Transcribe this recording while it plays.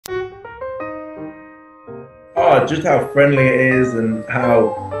Oh, just how friendly it is and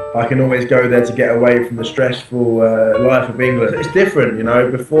how I can always go there to get away from the stressful life of England. It's different, you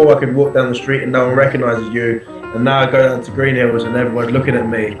know. Before I could walk down the street and no one recognises you, and now I go down to Green Hills and everyone's looking at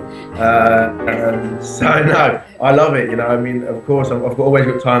me. So no, I love it, you know. I mean, of course, I've always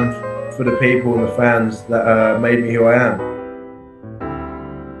got time for the people and the fans that made me who I am.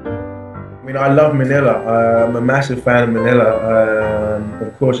 I mean, I love Manila. I'm a massive fan of Manila.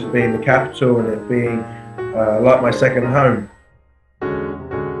 Of course, it being the capital and it being like my second home.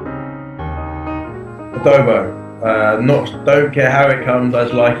 Adobo. Don't care how it comes, I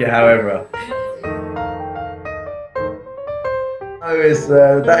just like it however.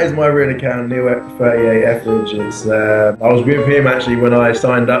 That is my real account, Neil Etheridge. I was with him actually when I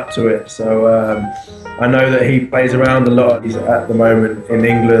signed up to it, so I know that he plays around a lot. He's at the moment in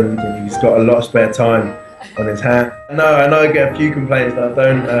England and he's got a lot of spare time on his hands. I know I get a few complaints that I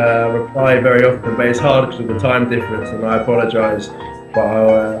don't reply very often, but it's hard because of the time difference, and I apologise. But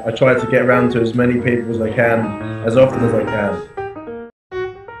I try to get around to as many people as I can, as often as I can.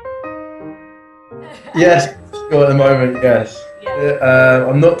 Yes, at the moment, yes.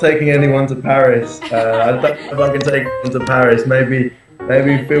 I'm not taking anyone to Paris. I don't know if I can take anyone to Paris. Maybe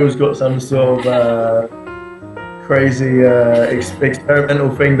Phil's got some sort of crazy experimental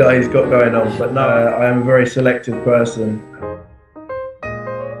thing that he's got going on. But no, I am a very selective person.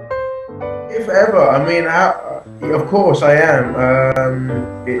 If ever, I mean, of course I am.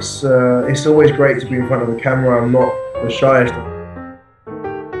 It's always great to be in front of the camera. I'm not the shyest.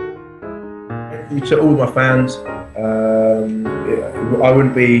 To all my fans, I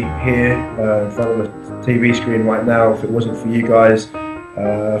wouldn't be here in front of a TV screen right now if it wasn't for you guys.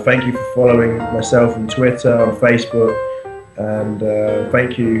 Thank you for following myself on Twitter, on Facebook, and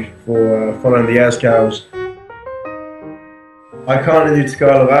thank you for following the Ascows. I can't do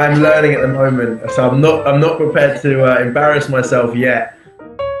Tagalog. I'm learning at the moment, so I'm not prepared to embarrass myself yet.